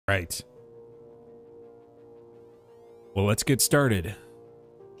Right. Well, let's get started.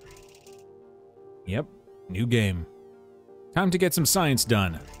 Yep, new game. Time to get some science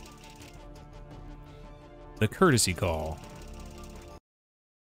done. The courtesy call.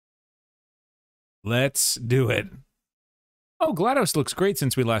 Let's do it. Oh, GLaDOS looks great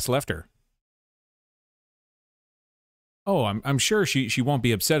since we last left her. Oh, I'm sure she won't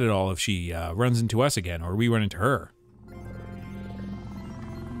be upset at all if she runs into us again, or we run into her.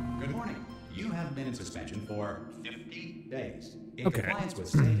 Good morning. You have been in suspension for 50 days. In Okay. compliance with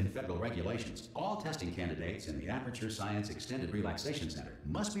state and federal regulations, all testing candidates in the Aperture Science Extended Relaxation Center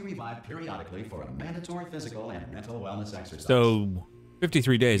must be revived periodically for a mandatory physical and mental wellness exercise. So,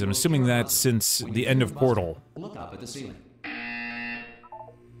 53 days. I'm assuming that's since the end of Portal. Look up at the ceiling.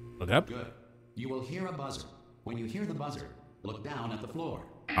 Look up. Good. You will hear a buzzer. When you hear the buzzer, look down at the floor.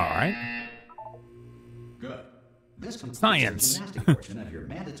 All right. Good. This completes Science. the gymnastic portion of your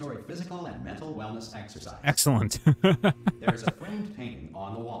mandatory physical and mental wellness exercise. Excellent. There is a framed painting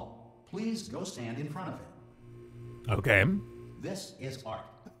on the wall. Please go stand in front of it. Okay. This is art.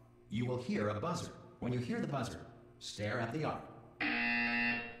 You will hear a buzzer. When you hear the buzzer, stare at the art.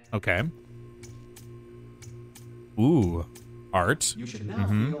 Okay. Ooh. Art. You should now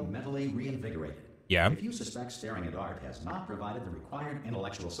feel mentally reinvigorated. Yeah. If you suspect staring at art has not provided the required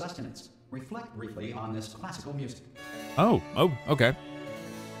intellectual sustenance, reflect briefly on this classical music. Oh, okay.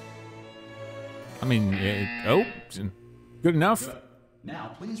 I mean, good enough. Good.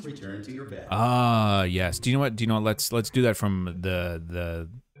 Now, please return to your bed. Yes. Do you know what? Let's do that from the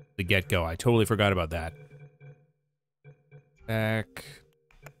get-go. I totally forgot about that. Back.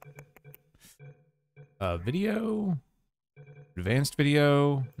 Video. Advanced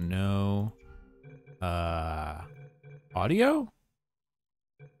video. No. Audio.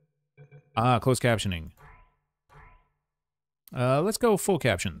 Closed captioning. Let's go full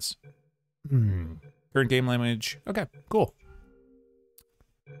captions. Current game language. Okay, cool.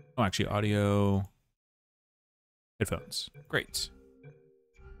 Oh, actually, audio. Headphones. Great.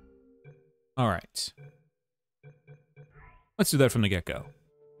 All right. Let's do that from the get-go.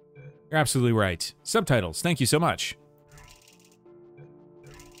 You're absolutely right. Subtitles. Thank you so much.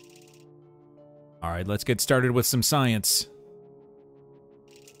 All right, let's get started with some science.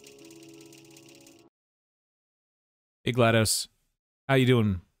 Hey, GLaDOS. How you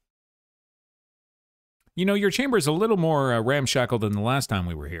doing? You know, your chamber's a little more ramshackle than the last time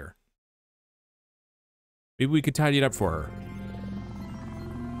we were here. Maybe we could tidy it up for her.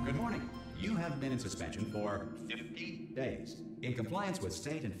 Good morning. You have been in suspension for 50 days. In compliance with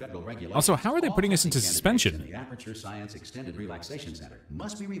state and federal regulations. Also, how are they all putting us into testing suspension? candidates in the Aperture Science Extended Relaxation Center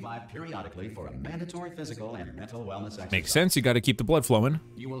must be revived periodically for a mandatory physical and mental wellness exercise. Makes sense. You got to keep the blood flowing.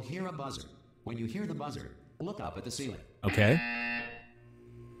 You will hear a buzzer. When you hear the buzzer, look up at the ceiling. Okay.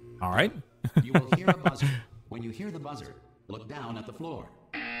 All right. You will hear a buzzer. When you hear the buzzer, look down at the floor.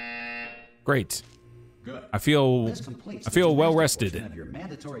 Great. Good. I feel This completes the well gymnastic rested. portion of your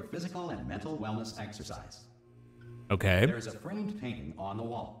mandatory physical and mental wellness exercise. Okay. There is a framed painting on the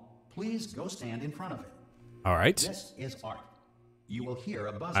wall. Please go stand in front of it. All right. This is art. You will hear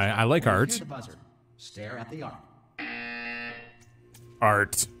a buzzer. I like When you art. hear the buzzer, stare at the art.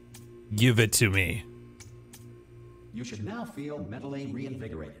 Art. Give it to me. You should now feel mentally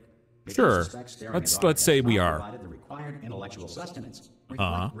reinvigorated. If Sure. you suspect staring Let's- at art let's say has we not are. provided the required intellectual sustenance,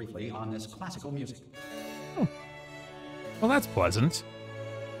 reflect briefly on this classical music. Well, that's pleasant.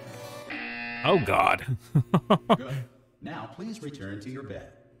 Oh, God. Good. Now, please return to your bed.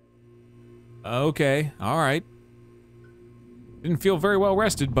 Okay. All right. Didn't feel very well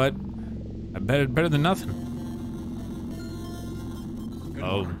rested, but I bet it better than nothing. Good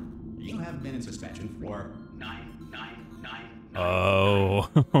Oh. morning. You have been in suspension for 999. Oh.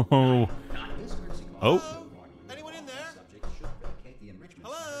 This courtesy call- Oh. Anyone in there? Subject should vacate the enrichment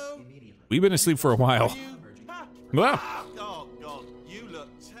Hello? center immediately. We've been asleep for a while. You? Well, Oh God, you look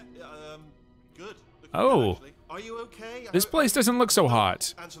good. Looking Oh. good, actually. Are you okay? this place doesn't look so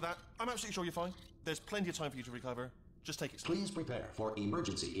hot. Answer that. I'm absolutely sure you're fine. There's plenty of time for you to recover. Just take it slow. Please prepare for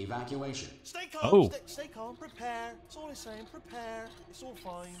emergency evacuation. Stay calm. Oh. Stay calm. Prepare. That's all I'm saying. Prepare. It's all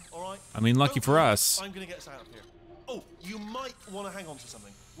fine. All right. I mean, lucky Don't for worry, us. I'm gonna get us out of here. Oh, you might want to hang on to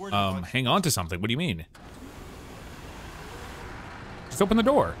something. Word of advice. Hang on to something. What do you mean? Just open the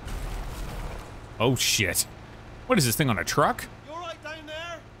door. Oh, shit. What is this thing on a truck? You all right down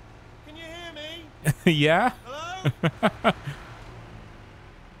there? Can you hear me? Yeah? Hello?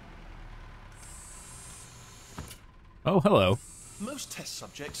 Oh, hello. Most test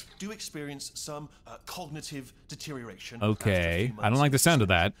subjects do experience some cognitive deterioration. Okay. after a few I don't months like the sound of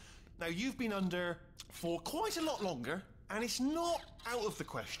that. Now, you've been under for quite a lot longer, And it's not out of the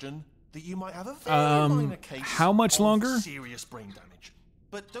question that you might have a very minor case how much longer? of serious brain damage.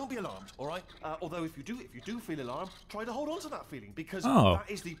 But don't be alarmed, all right? Although if you do feel alarmed, try to hold on to that feeling, because that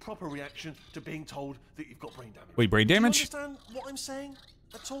is the proper reaction to being told that you've got brain damage. Wait, brain damage? Do you understand what I'm saying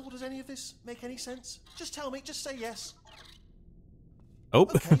at all? Does any of this make any sense? Just tell me. Just say yes. Oh.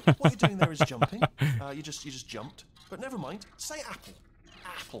 Okay, what you're doing there is jumping. You just jumped. But never mind. Say apple.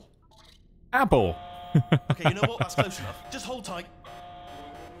 Apple. Apple. Okay, you know what? That's close enough. Just hold tight.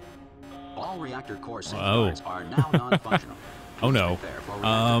 All reactor core safeguards are now non-functional. Oh no.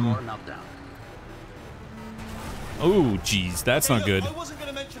 Oh geez, that's not good. I wasn't going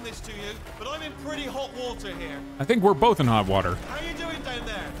to mention this to you, but I'm in pretty hot water here. I think we're both in hot water. How you doing down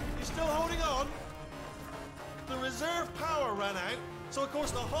there? You still holding on? The reserve power ran out, so of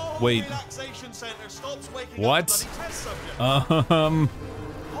course the whole relaxation center stops waking up the bloody test subject.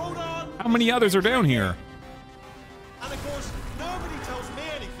 Hold on. How many others are down here? And of course, nobody tells me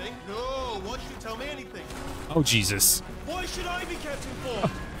anything. No, why should you tell me anything? Oh Jesus. Why should I be kept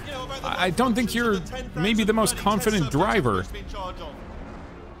informed? You know, about the I don't think you're maybe the most confident driver.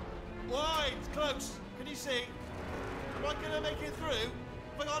 Why? It's close. Can you see? Am I gonna make it through?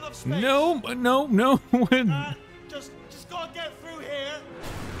 Have I got enough space? No. Just gotta get through here.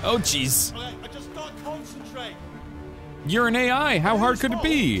 Oh jeez. Okay, I just gotta concentrate. You're an AI. How hard could it be?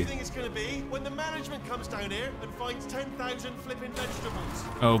 What do you think it's gonna be when the management comes down here and finds 10,000 flipping vegetables?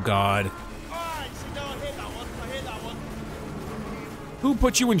 Oh God. Alright, so no, I hit that one. Who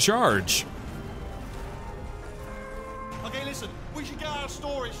put you in charge? Okay, listen, we should get our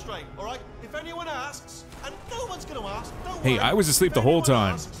story straight, alright? If anyone asks, and no one's gonna ask, don't worry. Hey, I was asleep the whole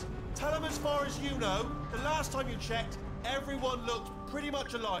time. Asks, tell them as far as you know, the last time you checked, everyone looked pretty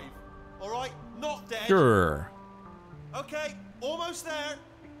much alive. Alright? Not dead. Sure. Okay, almost there.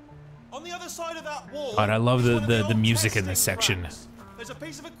 On the other side of that wall. God, I love the music in this section. There's a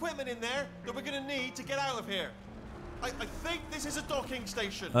piece of equipment in there that we're gonna need to get out of here. I think this is a docking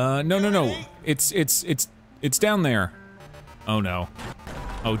station. No. It's down there. Oh no.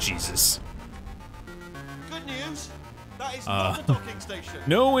 Oh Jesus. Good news. That is not a docking station.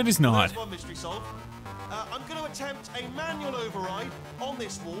 No, it is not. There's one mystery solved. I'm going to attempt a manual override on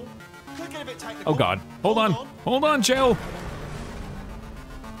this wall. Could get a bit technical. Oh God. Hold on, Chell.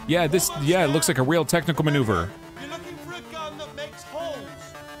 Yeah, it looks like a real technical maneuver. You're looking for a gun that makes holes,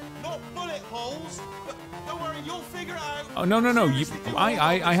 not bullet holes. But don't worry, you'll figure it out. Oh no.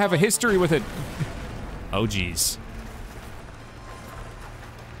 I have a history with it. Oh geez.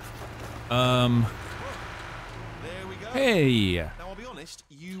 There we go. Hey. Now I'll be honest,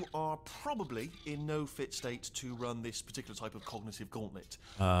 you are probably in no fit state to run this particular type of cognitive gauntlet.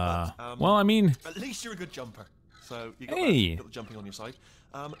 Well, I mean, at least you're a good jumper, so you got, got the jumping on your side.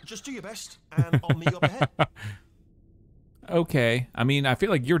 Just do your best, and I'll meet you up ahead. Okay. I mean, I feel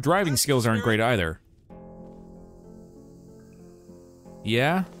like your driving skills aren't great either.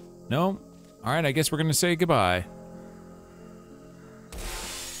 Yeah? No? Alright, I guess we're gonna say goodbye.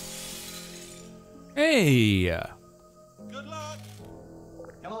 Hey! Good luck!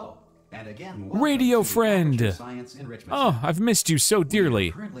 Hello, and again, Radio friend! Science Enrichment Oh, I've missed you so dearly. We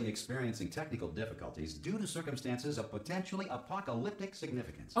are currently experiencing technical difficulties due to circumstances of potentially apocalyptic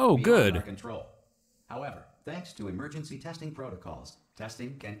significance. Oh, beyond good. Our control. However, thanks to emergency testing protocols,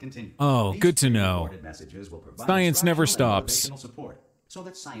 testing can continue. Oh, good to know. Messages will provide Science never instructional and stops. motivational support so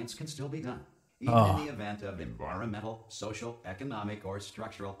that science can still be done, even in the event of environmental, social, economic, or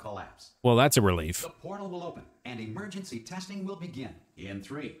structural collapse. Well, that's a relief. The portal will open, and emergency testing will begin in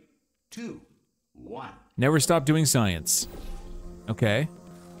 3, 2, 1. Never stop doing science. Okay.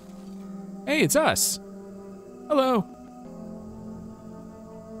 Hey, it's us. Hello.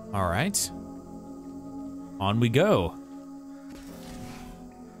 All right. On we go.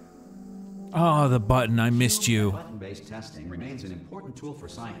 Oh, the button. I missed you. Button-based testing remains an important tool for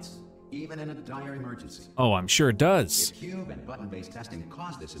science, even in a dire emergency. Oh, I'm sure it does. If cube and button-based testing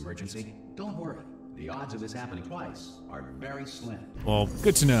caused this emergency, don't worry. The odds of this happening twice are very slim. Well,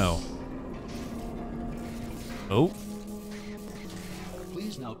 good to know. Oh.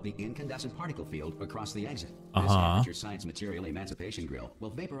 Please note the incandescent particle field across the exit. This Amateur Science Material Emancipation Grill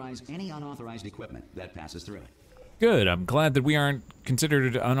will vaporize any unauthorized equipment that passes through it. Good. I'm glad that we aren't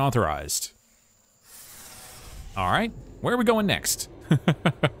considered unauthorized. All right. Where are we going next?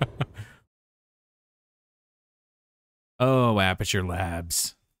 Oh, Aperture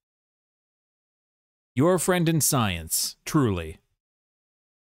Labs. Your friend in science, truly.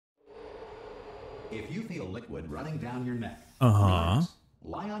 If you feel liquid running down your neck,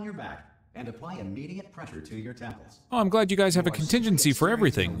 lie on your back and apply immediate pressure to your temples. Oh, I'm glad you guys have a contingency for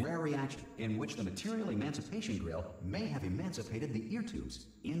everything. A rare reaction in which the material emancipation grill may have emancipated the ear tubes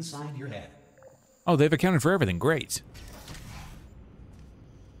inside your head. Oh, they've accounted for everything. Great.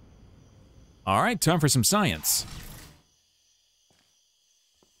 All right, time for some science.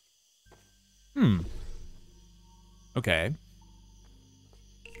 Okay.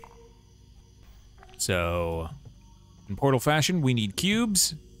 So, in Portal fashion, we need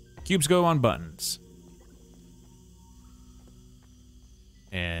cubes. Cubes go on buttons.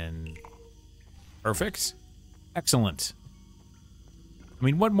 And perfect. Excellent. I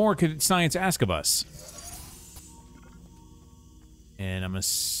mean, what more could science ask of us? And I'm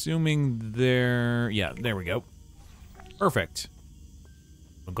assuming yeah, there we go. Perfect.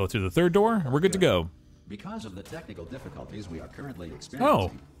 We'll go through the third door, and we're good to go. Because of the technical difficulties we are currently experiencing,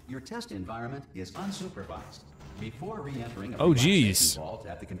 Oh. Your test environment is unsupervised. Before re-entering a Oh, geez. vault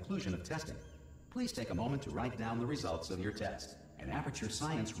at the conclusion of testing, please take a moment to write down the results of your test. An Aperture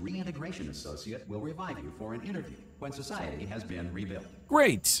Science Reintegration Associate will revive you for an interview when society has been rebuilt.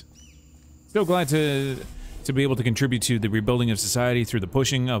 Great. So glad to be able to contribute to the rebuilding of society through the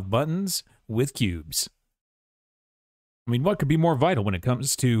pushing of buttons with cubes. I mean, what could be more vital when it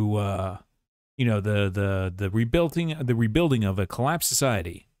comes to, you know, the rebuilding of a collapsed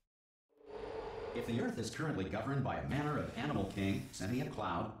society? If the Earth is currently governed by a manner of animal king, sentient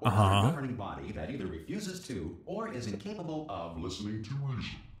cloud, or other governing body that either refuses to or is incapable of listening to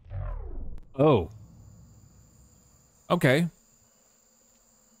reason. Oh. Okay.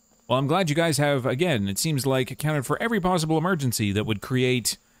 Well, I'm glad you guys have, again, it seems like, accounted for every possible emergency that would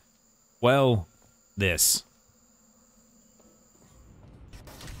create, well, this.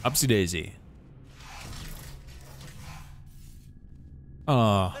 Upsy daisy.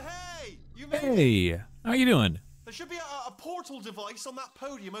 Hey! You made it! Hey, how you doing? There should be a portal device on that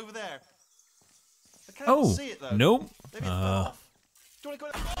podium over there. I can't see it though. Nope. Maybe it fell off. Do you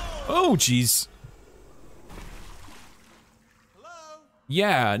want to go? Oh, jeez. Hello?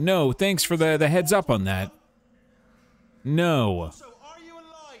 Yeah, no, thanks for the heads up on that. No. So, are you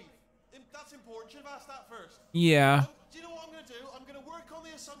alive? That's important. Should have asked that first. Yeah. Do you know what I'm going to do? I'm going to work on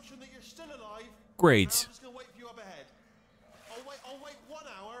the assumption that you're still alive. Great. I'm just going to wait for you up ahead. I'll wait 1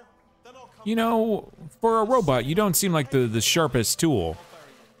 hour, then I'll come. You know, for a robot, you don't seem like the sharpest tool.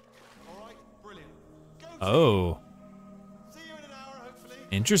 All right, brilliant. Go team. Oh, See you in an hour, hopefully.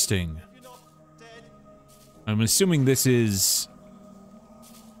 interesting. If you're not dead. I'm assuming this is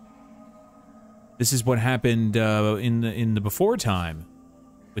what happened in the before time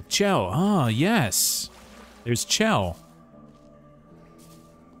with Chell. Ah, yes. There's Chell.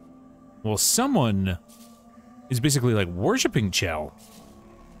 Well, someone is basically like worshiping Chell.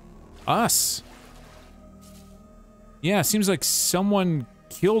 Us. Yeah, seems like someone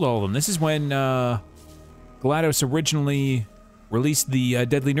killed all of them. This is when GLaDOS originally released the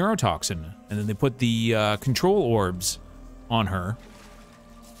deadly neurotoxin, and then they put the control orbs on her.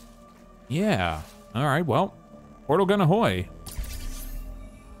 Yeah. All right, well, portal gun ahoy.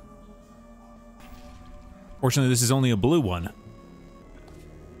 Fortunately, this is only a blue one.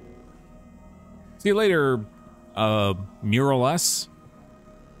 See you later, Mural-S.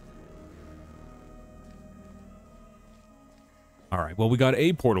 All right, well, we got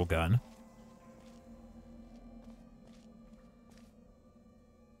a portal gun.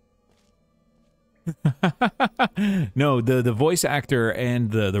 No, the voice actor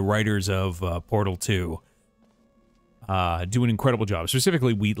and the writers of Portal 2 do an incredible job,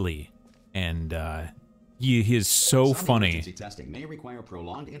 specifically Wheatley. And he is so funny. Emergency testing may require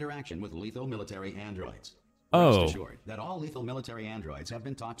prolonged interaction with lethal military androids. Oh. Rest assured that all lethal military androids have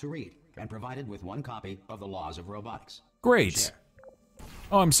been taught to read and provided with one copy of the laws of robotics. Great. Share.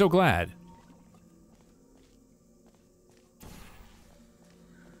 Oh, I'm so glad.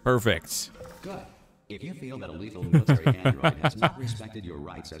 Perfect. Good. If you feel that a lethal military android has not respected your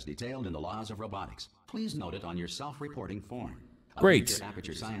rights as detailed in the laws of robotics, please note it on your self-reporting form. Great. Future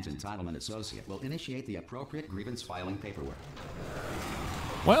Aperture Science Entitlement Associate will initiate the appropriate grievance filing paperwork.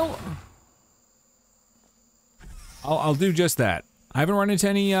 Well, I'll do just that. I haven't run into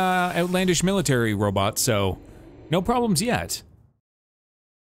any outlandish military robots, so no problems yet.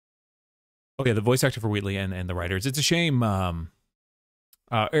 Oh yeah, the voice actor for Wheatley and the writers. It's a shame.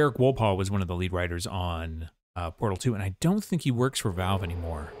 Eric Wolpaw was one of the lead writers on Portal 2, and I don't think he works for Valve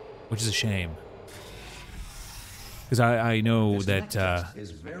anymore, which is a shame. Because I know that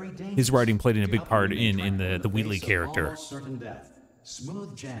his writing played in a big part in the Wheatley character.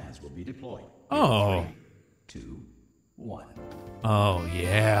 Smooth jazz will be deployed. Oh. 3, 2, 1. Oh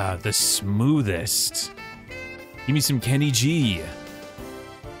yeah, the smoothest. Give me some Kenny G.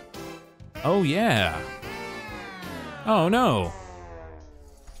 Oh, yeah. Oh, no.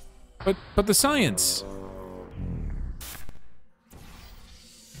 But the science.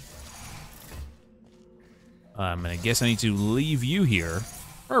 I guess I need to leave you here.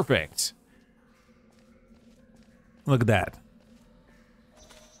 Perfect. Look at that.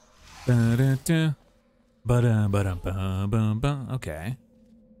 Ba-da-da. Ba-da-ba-da-ba-ba-ba. Okay.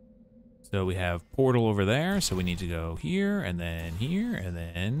 So we have portal over there, so we need to go here, and then,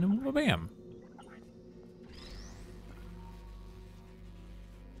 bam.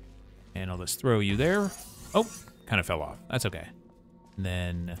 And I'll just throw you there. Oh, kind of fell off. That's okay. And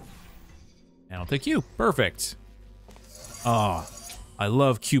then, and I'll take you. Perfect. Oh, I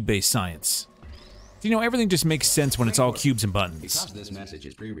love cube-based science. You know, everything just makes sense when it's all cubes and buttons. Because this message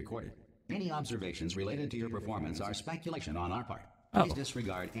is pre-recorded, any observations related to your performance are speculation on our part. Oh. Please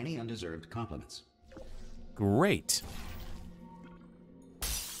disregard any undeserved compliments. Great.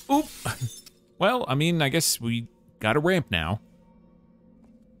 Oop. Well, I mean, I guess we got a ramp now.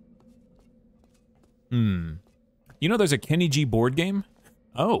 You know there's a Kenny G board game?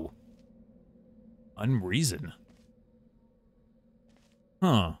 Oh. Unreason.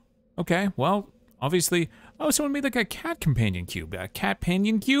 Huh. Okay, well, obviously... Oh, someone made like a cat companion cube. A cat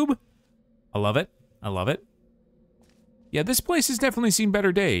panion cube? I love it. I love it. Yeah, this place has definitely seen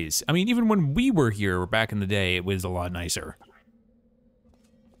better days. I mean, even when we were here back in the day, it was a lot nicer.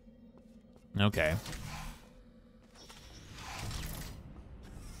 Okay.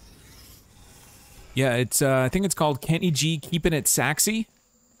 Yeah, it's, I think it's called Kenny G Keepin' It Saxy.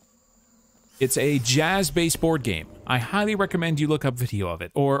 It's a jazz-based board game. I highly recommend you look up video of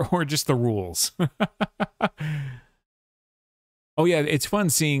it, or just the rules. Oh yeah, it's fun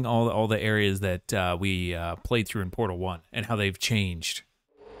seeing all the areas that we played through in Portal 1 and how they've changed.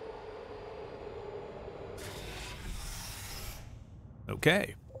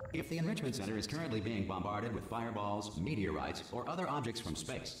 Okay. If the Enrichment Center is currently being bombarded with fireballs, meteorites, or other objects from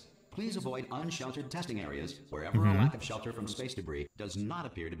space, please avoid unsheltered testing areas wherever a lack of shelter from space debris does not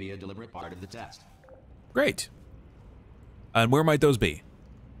appear to be a deliberate part of the test. Great. And where might those be?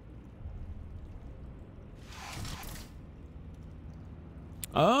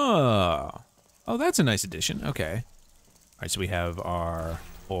 Oh. Oh, that's a nice addition. Okay. All right, so we have our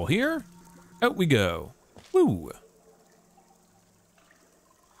hole here. Out we go. Woo.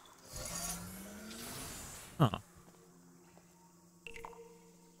 Huh.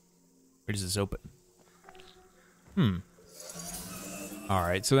 Where does this open? All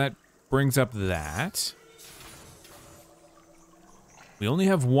right, so that brings up that. We only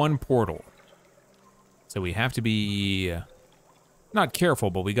have one portal. So we have to be not careful,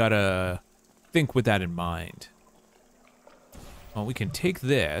 but we gotta think with that in mind. Well, we can take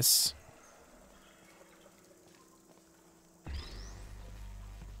this.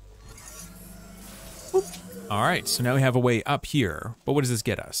 Boop. All right, so now we have a way up here, but what does this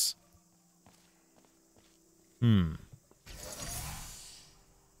get us?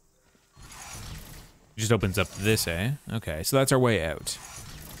 Just opens up this, eh? Okay, so that's our way out.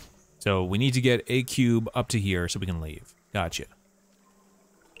 So we need to get a cube up to here so we can leave. Gotcha.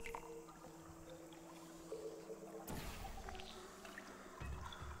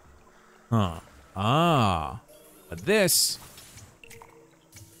 Huh. Ah. But this...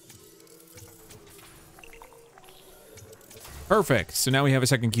 Perfect. So now we have a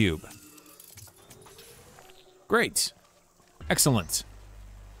second cube. Great. Excellent.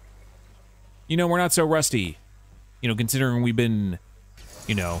 You know, we're not so rusty. You know, considering we've been,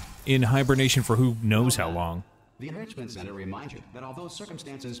 you know, in hibernation for who knows how long. The Enrichment Center reminds you that although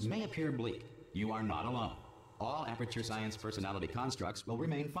circumstances may appear bleak, you are not alone. All Aperture Science personality constructs will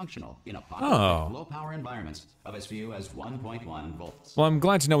remain functional in apocalyptic low-power environments of as few as 1.1 volts. Well, I'm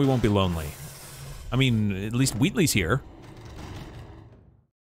glad to know we won't be lonely. I mean, at least Wheatley's here.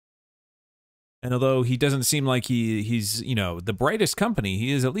 And although he doesn't seem like he's, you know, the brightest company,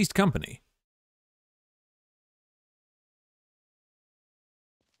 he is at least company.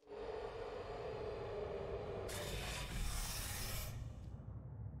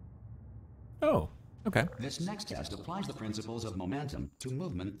 Oh, okay. This next test applies the principles of momentum to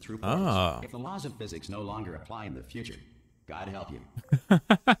movement through portals. If the laws of physics no longer apply in the future, God help you.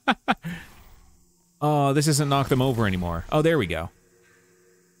 Oh, this doesn't knock them over anymore. Oh, there we go.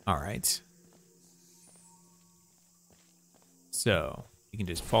 All right. So, you can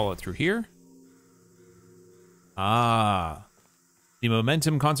just follow it through here. Ah. The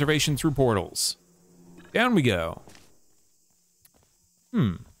momentum conservation through portals. Down we go.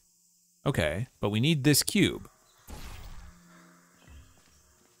 Okay, but we need this cube.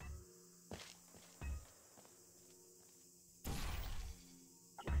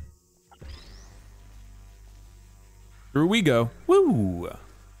 Through we go. Woo!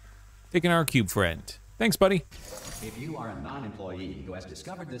 Taking our cube friend. Thanks, buddy. If you are a non-employee who has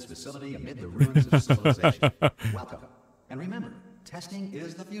discovered this facility amid the ruins of civilization, welcome. And remember, testing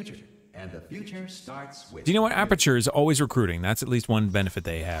is the future, and the future starts with... Do you know what? Aperture is always recruiting. That's at least one benefit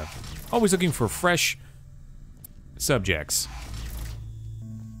they have. Always looking for fresh subjects.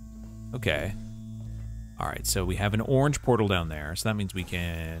 Okay. Alright, so we have an orange portal down there, so that means we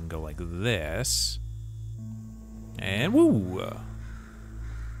can go like this. And woo!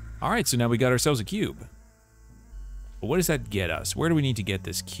 Alright, so now we got ourselves a cube. But what does that get us? Where do we need to get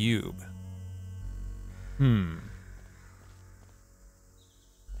this cube?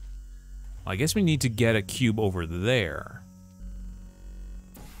 I guess we need to get a cube over there.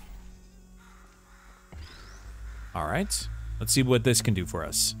 Alright, let's see what this can do for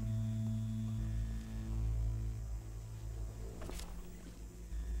us.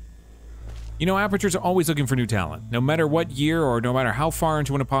 You know, Aperture's always looking for new talent, no matter what year or no matter how far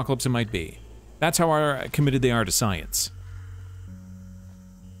into an apocalypse it might be. That's how committed they are to science.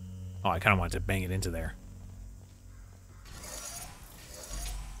 Oh, I kind of wanted to bang it into there.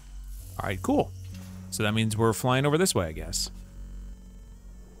 All right, cool. So that means we're flying over this way, I guess.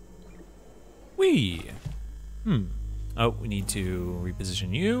 Whee! Oh, we need to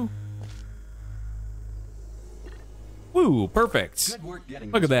reposition you. Woo, perfect. Good work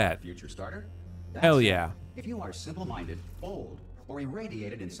getting Look at that. Future starter. Hell yeah. If you are simple-minded, old, or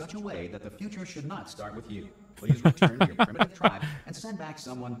irradiated in such a way that the future should not start with you, please return to your primitive tribe and send back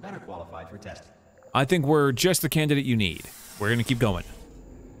someone better qualified for testing. I think we're just the candidate you need. We're gonna keep going.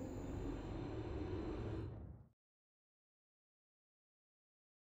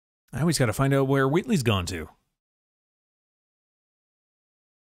 I always gotta find out where Wheatley's gone to.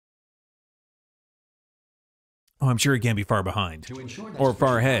 Oh, I'm sure he can't be far behind. To ensure that or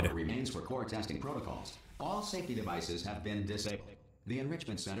far ahead. Remains for core testing protocols. All safety devices have been disabled. The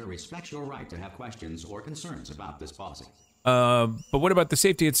Enrichment Center respects your right to have questions or concerns about this policy. But what about the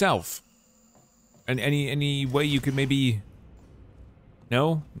safety itself? And any way you could maybe...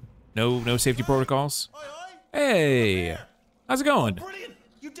 No safety protocols? Hey! How's it going? Brilliant!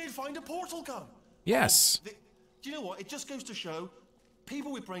 You did find a portal gun. Yes. Do you know what? It just goes to show,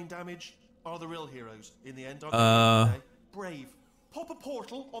 people with brain damage are the real heroes in the end, aren't they? Brave. Pop a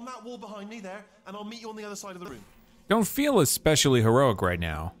portal on that wall behind me there, and I'll meet you on the other side of the room. Don't feel especially heroic right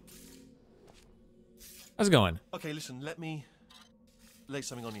now. How's it going? Okay, listen, let me lay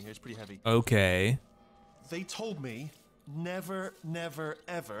something on you here. It's pretty heavy. Okay. They told me never, never,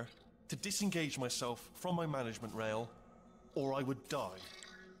 ever to disengage myself from my management rail, or I would die.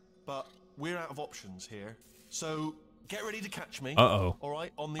 But we're out of options here, so get ready to catch me. Uh-oh. All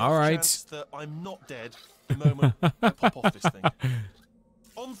right, on the All off right. chance that I'm not dead the moment I pop off this thing.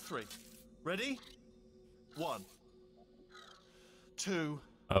 On 3. Ready? 1, 2.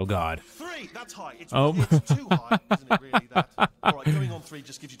 Oh God. 3. That's high. It's, Oh. it's too high, isn't it? Really? That. All right, going on 3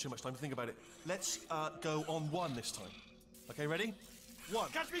 just gives you too much time to think about it. Let's go on 1 this time. Okay, ready? 1.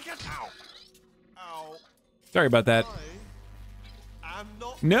 Catch me! Catch! Ow! Ow! Sorry about that. I'm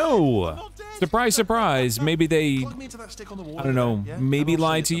not No. dead. I'm not dead. Surprise, surprise. Maybe they, Plug me into that stick on the wall. I don't know, Yeah? maybe And I'll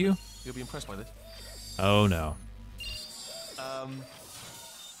show lied to you? something. You'll be impressed by this. Oh no.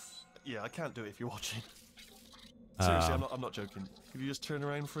 Yeah, I can't do it if you're watching. Seriously, I'm not joking. Could you just turn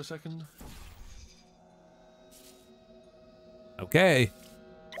around for a second? Okay.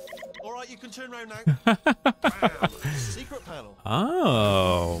 All right, you can turn around now. Bam. Secret panel.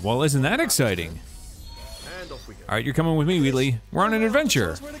 Oh, well, isn't that exciting? And off we go. All right, you're coming with me, Wheatley. We're on an adventure.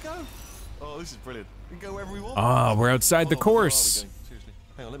 Tell us where to go. Oh, this is brilliant. We can go wherever we want. Ah, we're outside the Hold on, where are we course. going? Seriously.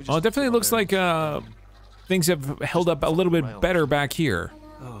 Hang on, let me Well, it just definitely get my looks like bearings. things have held up a little bit better back here.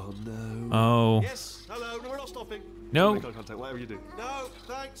 Oh no. Oh. Yes. Hello. No, we're not stopping. No. Make eye contact, whatever you do. No,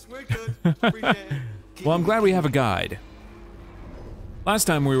 thanks. We're good. Appreciate it. Well, I'm glad we have a guide. Last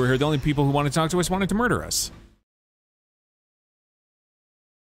time we were here, the only people who wanted to talk to us wanted to murder us.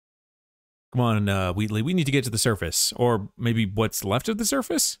 Come on, Wheatley, we need to get to the surface. Or maybe what's left of the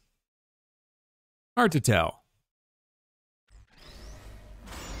surface? Hard to tell.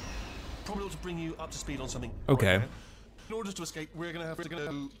 Probably ought to bring you up to speed on something. Okay. Right now. In order to escape, we're gonna have to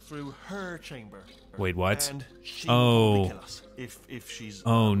go through her chamber. Wait, what? And she Oh. will probably kill us if she's.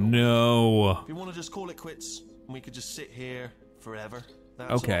 Oh no. If you want to just call it quits, and we could just sit here forever.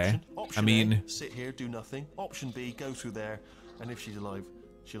 That's Okay. An option. Option I mean- A, sit here, do nothing. Option B, go through there, and if she's alive,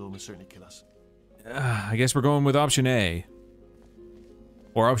 she'll almost certainly kill us. I guess we're going with option A.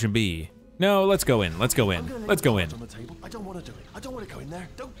 Or option B. No, let's go in. Let's go in. Let's go in. On the table. I don't want to do it. I don't want to go in there.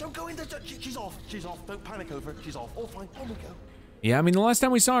 Don't go in there. She's off. She's off. Don't panic over. She's off. All fine. On we go. Yeah, I mean, the last time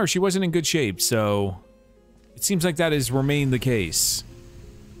we saw her, she wasn't in good shape, so... It seems like that has remained the case.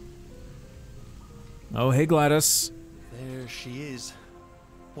 Oh, hey, Gladys. There she is.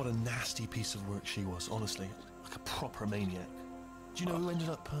 What a nasty piece of work she was, honestly. Like a proper maniac. Do you know who ended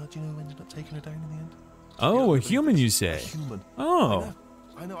up taking her down in the end? Oh, a human, you say? A human. Oh.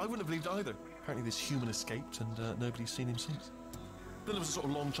 I know, I wouldn't have believed either. Apparently this human escaped and nobody's seen him since. Then there was a sort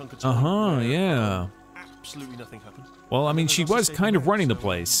of long chunk of time. Yeah. Absolutely nothing happened. Well, I mean, she was kind of running the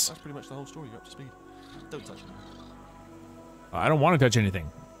place. That's pretty much the whole story. You're up to speed. Don't touch it. I don't want to touch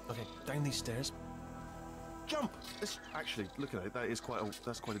anything. Okay, down these stairs. Jump! Actually, look at it. That's quite a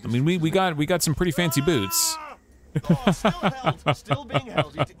distance. I mean, we got some pretty fancy boots. Oh, still held. Still being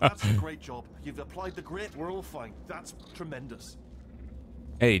held. That's a great job. You've applied the grit. We're all fine. That's tremendous.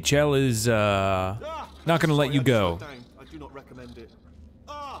 Hey, Chell is not gonna let you go. I do not recommend it.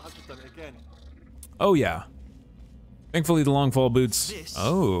 I've just done it again. Oh yeah. Thankfully, the long fall boots. This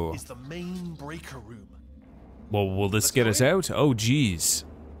oh. is the main breaker room. Well, will this get us out? Oh, geez.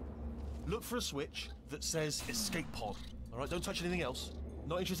 Look for a switch that says escape pod. All right, don't touch anything else.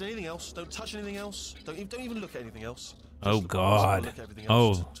 Not interested in anything else. Don't touch anything else. Don't even look at anything else. Oh God.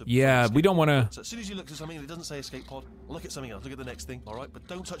 Oh yeah, we don't want to. So as soon as you look at something and it doesn't say escape pod, look at something else. Look at the next thing. All right, but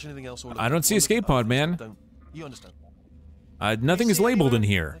don't touch anything else. Or I don't see escape pod, man. Don't. You understand? Nothing is labeled in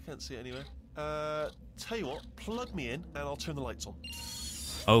here. I can't see it anywhere. Tell you what, plug me in and I'll turn the lights on.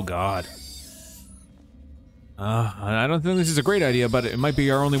 Oh God. I don't think this is a great idea, but it might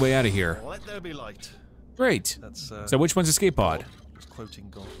be our only way out of here. Let there be light. Great. That's, so which one's escape pod? Just quoting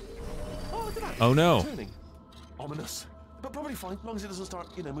God. Oh, look at that. Oh no. Turning. Ominous. But probably fine, as long as it doesn't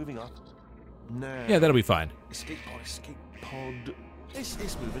start, moving up. Nah. Yeah, that'll be fine. Escape pod.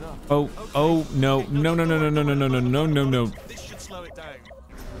 It's moving up. Oh, oh, no, no, no, no, no, no, no, no, no, no, no, no. This should slow it down.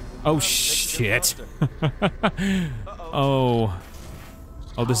 Oh, shit. Oh.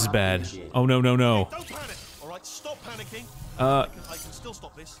 Oh, this is bad. Oh, no, no, no. Don't panic. All right, stop panicking. I can still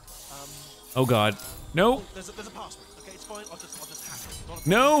stop this. Oh, God. No. There's a password. Okay, it's fine. I'll just hack it.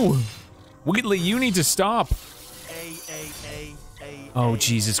 No. Wheatley, you need to stop. A. Oh,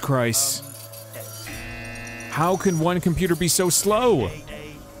 Jesus Christ. How can one computer be so slow?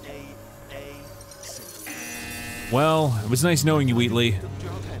 Well, it was nice knowing you, Wheatley.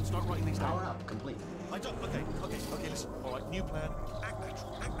 Start writing these down. Power up, complete. Okay, listen. All right, new plan. Act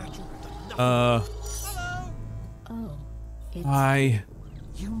natural. Hello. Oh, it's... Hi.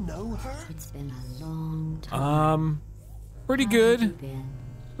 You know her? It's been a long time. Pretty good.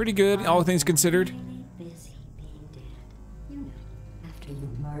 Pretty good, all things considered. Really busy being dead. You know, after you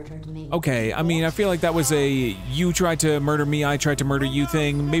murdered me. Okay, I mean, I feel like that was a you tried to murder me, I tried to murder you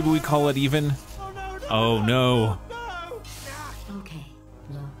thing. Maybe we call it even. Oh no. Okay,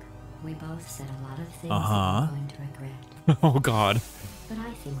 look, we both said a lot of things that we're going to regret. Oh God. But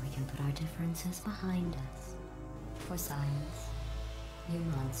I think we can put our differences behind us. For science, you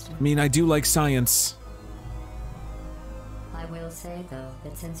monster. I mean, I do like science. I will say, though,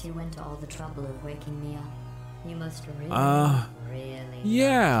 that since you went to all the trouble of waking me up, you must really, really...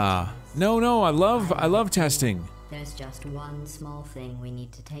 Yeah. No, I love testing. There's just one small thing we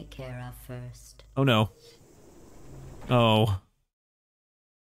need to take care of first. Oh no. Oh.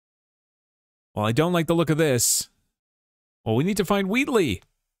 Well, I don't like the look of this. Well, we need to find Wheatley.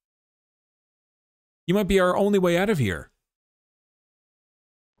 You might be our only way out of here.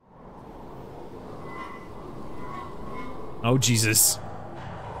 Oh, Jesus.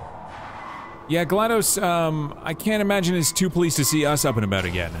 Yeah, GLaDOS, I can't imagine is too pleased to see us up and about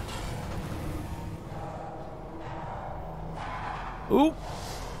again. Ooh.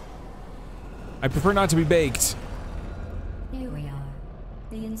 I prefer not to be baked. Here we are.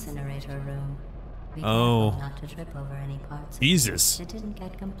 The incinerator room. Be Oh. careful not to trip over any parts Jesus. that didn't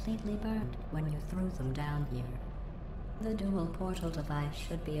get completely burnt when you threw them down here. The dual portal device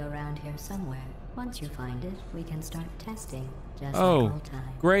should be around here somewhere. Once you find it, we can start testing, just like old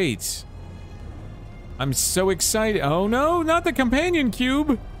times. Great. I'm so excited. Oh no, not the companion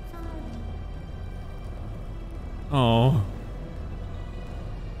cube. Oh.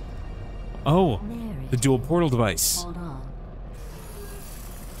 Oh, the dual portal device. Hold on.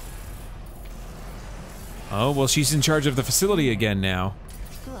 Oh, well, she's in charge of the facility again now.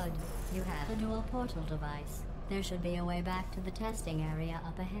 Good. You have a dual portal device. There should be a way back to the testing area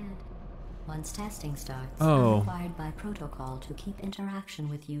up ahead. Once testing starts, I'm required by protocol to keep interaction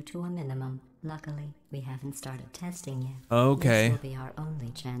with you to a minimum. Luckily, we haven't started testing yet. Okay. This will be our only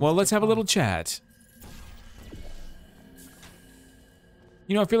chance. Well, let's have a little chat.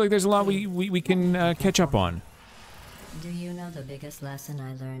 You know, I feel like there's a lot we can catch up on. Do you know the biggest lesson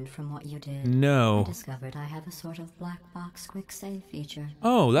I learned from what you did? No. I discovered I have a sort of black box quick save feature.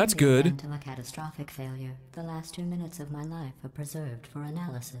 Oh, that's good. In the event of a catastrophic failure, the last 2 minutes of my life are preserved for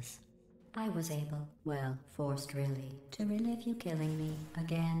analysis. I was able, well, forced really, to relive you killing me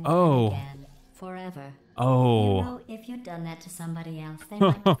again and again, forever. Oh. You know, if you'd done that to somebody else, they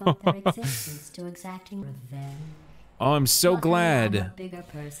might devote their existence to exacting revenge. Oh, I'm so glad. I'm a bigger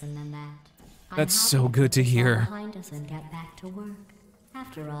person than that. That's so good to hear. Behind us and get back to work.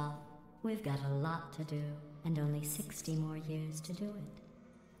 After all, we've got a lot to do, and only 60 more years to do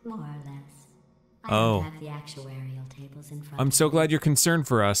it, more or less. I don't have the actuarial tables in front. I'm so glad you're concerned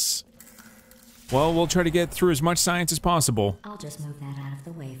for us. Well, we'll try to get through as much science as possible. I'll just move that out of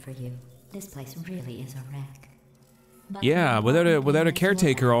the way for you. This place really is a wreck. But yeah, without a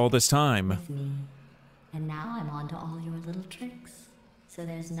caretaker all this time. With me. And now I'm on to all your little tricks. So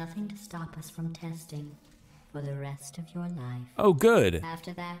there's nothing to stop us from testing for the rest of your life. Oh, good.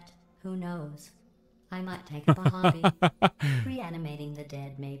 After that, who knows? I might take up a hobby. Reanimating the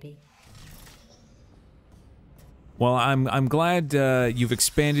dead, maybe. Well, I'm glad you've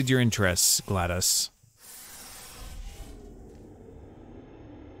expanded your interests, Gladys.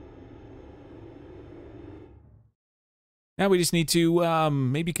 Now we just need to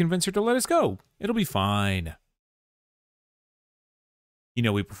maybe convince her to let us go. It'll be fine. You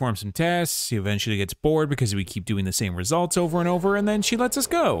know, we perform some tests, she eventually gets bored because we keep doing the same results over and over, and then she lets us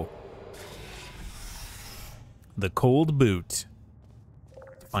go. The cold boot.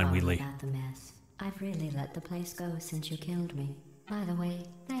 Fine, Wheatley. About the mess. I've really let the place go since you killed me. By the way,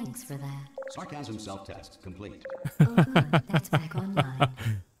 thanks for that. Sarcasm self-test complete. Oh good, that's back online.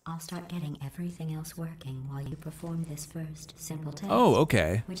 I'll start getting everything else working while you perform this first simple test. Oh,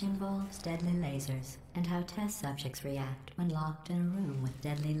 okay. Which involves deadly lasers, and how test subjects react when locked in a room with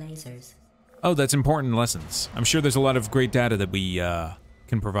deadly lasers. Oh, that's important lessons. I'm sure there's a lot of great data that we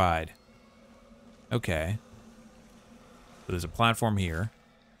can provide. Okay. So there's a platform here.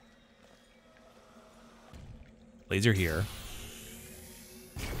 Laser here.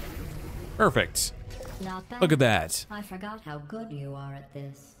 Perfect. Not bad. Look at that. I forgot how good you are at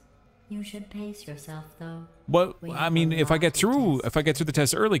this. You should pace yourself, though. What? I mean, if I get through the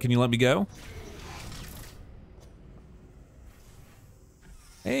test early, can you let me go?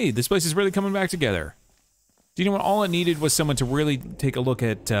 Hey, this place is really coming back together. Do you know what? All it needed was someone to really take a look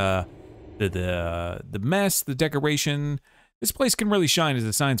at the mess, the decoration. This place can really shine as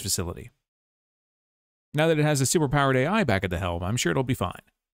a science facility. Now that it has a superpowered AI back at the helm, I'm sure it'll be fine.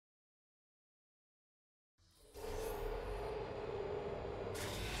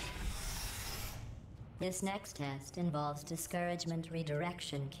 This next test involves discouragement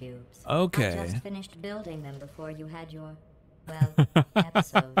redirection cubes. Okay. I just finished building them before you had your, well,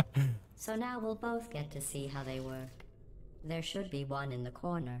 episode. So now we'll both get to see how they work. There should be one in the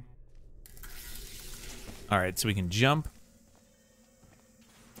corner. Alright, so we can jump.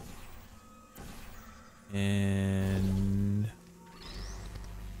 And...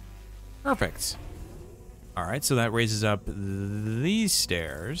 perfect. Alright, so that raises up these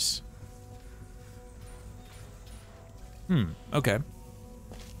stairs. Okay.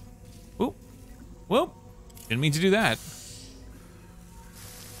 Whoop. Whoop. Didn't mean to do that.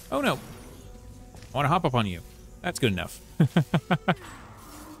 Oh no. I want to hop up on you. That's good enough.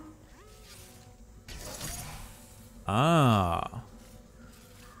 Ah.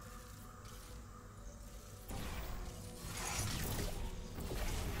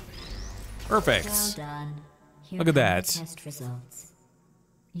 Perfect. Well done. Here Look at come that. the test results.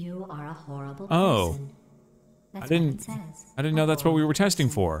 You are a horrible Oh. person. That's I didn't what it says. I didn't know that's what we were testing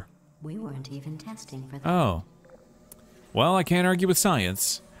for. We weren't even testing for that. Oh. Well, I can't argue with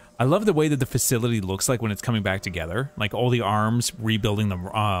science. I love the way that the facility looks like when it's coming back together. Like all the arms rebuilding the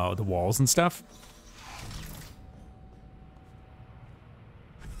walls and stuff.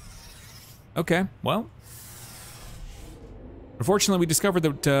 Okay, well. Unfortunately, we discovered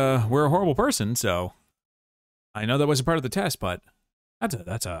that we're a horrible person, so I know that wasn't part of the test, but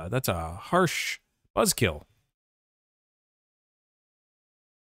that's a harsh buzzkill.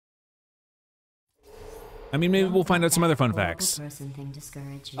 I mean, maybe we'll find out some other fun facts. Person thing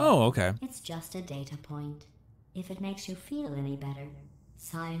discourage you. Oh, okay. It's just a data point. If it makes you feel any better,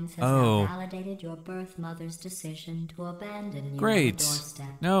 science has Oh. now validated your birth mother's decision to abandon you on Great. the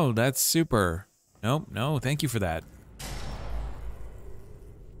doorstep. No, that's super. Nope, no, thank you for that.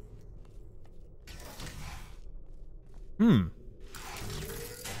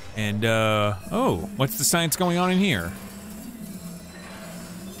 And, oh, what's the science going on in here?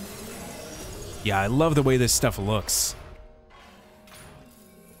 Yeah, I love the way this stuff looks.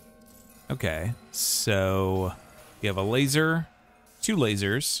 Okay, so We have a laser, 2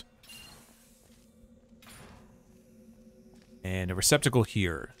 lasers, and a receptacle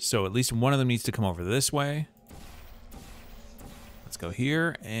here. So at least one of them needs to come over this way. Let's go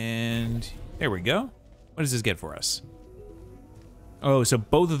here, and there we go. What does this get for us? Oh, so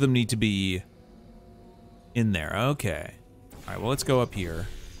both of them need to be in there. Okay. All right, well, let's go up here.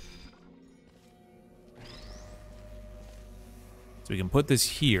 So we can put this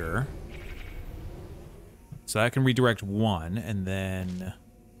here. So that can redirect one, and then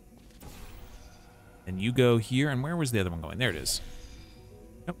you go here. And where was the other one going? There it is.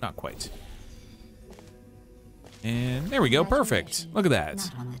 Nope, not quite. And there we go. Perfect. Look at that.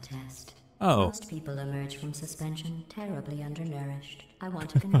 Not on the test. Oh. Most people emerge from suspension terribly undernourished. I want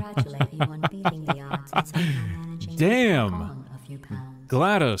to congratulate you on beating the odds and somehow managing Damn. to put on a few pounds.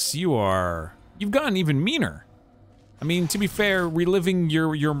 GLaDOS, you've gotten even meaner. I mean, to be fair, reliving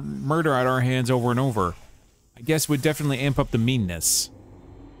your murder at our hands over and over, I guess would definitely amp up the meanness.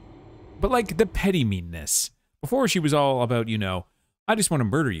 But like the petty meanness. Before she was all about, you know, I just want to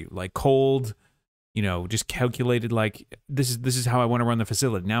murder you, like cold, you know, just calculated, like this is how I want to run the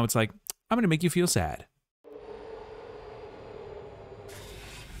facility. Now it's like, I'm gonna make you feel sad.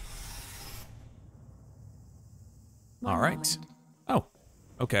 All right. Oh,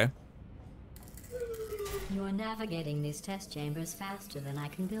 okay. You're navigating these test chambers faster than I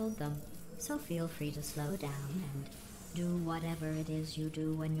can build them, so feel free to slow down and do whatever it is you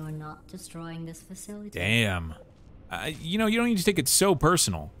do when you're not destroying this facility. Damn. You know, you don't need to take it so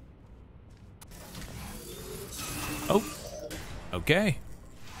personal. Oh, okay.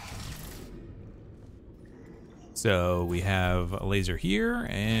 So we have a laser here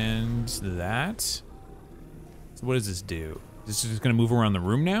and that. So what does this do? This is just gonna move around the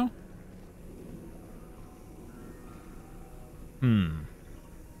room now?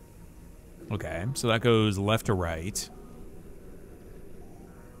 Okay, so that goes left to right.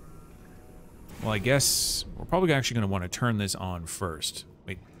 Well, I guess we're probably actually going to want to turn this on first.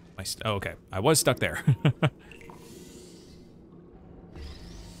 Wait, oh, okay. I was stuck there.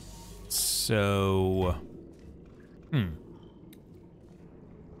 So, do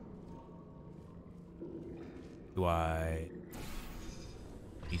I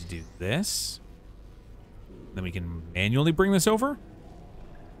need to do this? Then we can manually bring this over?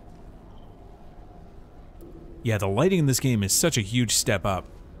 Yeah, the lighting in this game is such a huge step up.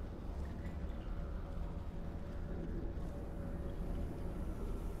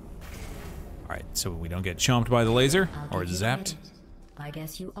 Alright, so we don't get chomped by the laser or zapped. I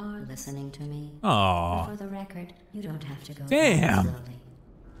guess you are listening to me. Aww. For the record, you don't have to go. Damn. Slowly.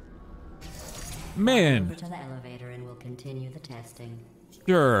 Man. Over to the elevator and we'll continue the testing.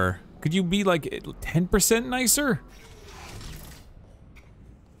 Sure. Could you be like 10% nicer?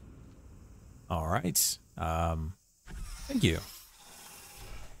 Alright. Thank you.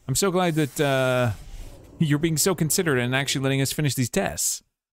 I'm so glad that you're being so considerate and actually letting us finish these tests.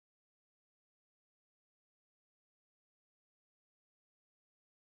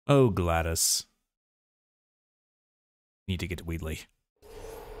 Oh, GLaDOS. Need to get to Wheatley.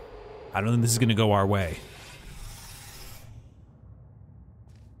 I don't think this is gonna go our way.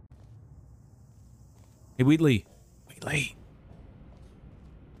 Hey, Wheatley. Wheatley.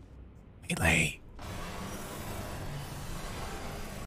 Wheatley.